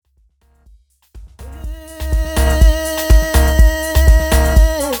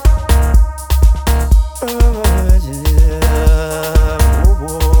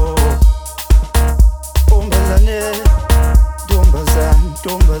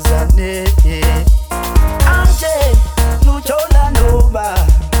wesifazane. Anje lujola noba,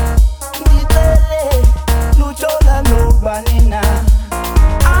 ngicele lujola noba nina.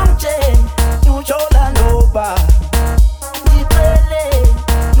 Anje lujola noba, ngicele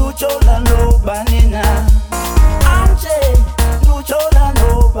lujola noba nina. Anje lujola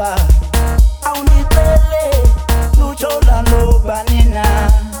noba, awungicele lujola noba nina.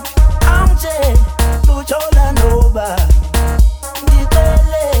 Anje lujola noba,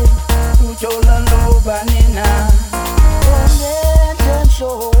 ngicele lujola noba nina. Ungeke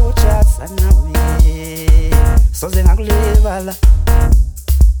ngishoja sanawe, soze ngakulibala.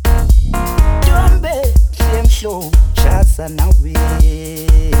 Ntombi ngimshoja sanawe,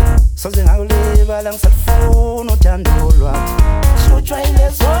 soze ngakulibala. Ngisafuna uthando lwakho, hlutshwa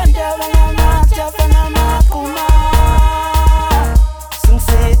ilezondaba ngamajafa namaqhuma.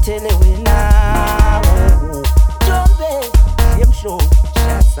 Singisithele wena Ntombi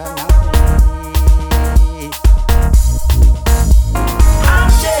ngimshoja sanawe.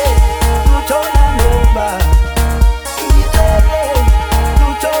 Anje lujola noba, ngicele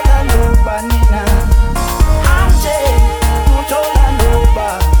lujola noba nina. Anje lujola noba,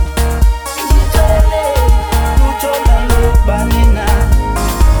 ngicele lujola noba nina.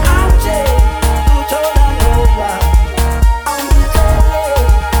 Anje lujola noba, awungicele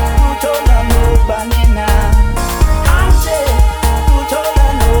lujola noba nina. Anje lujola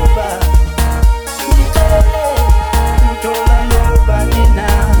noba, ngicele lujola noba nina.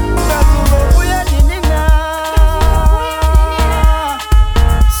 Kazulo uya nina,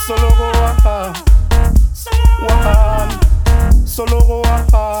 soloko wahamba, soloko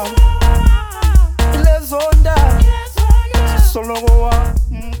wahamba. Ilezonda soloko wahamba.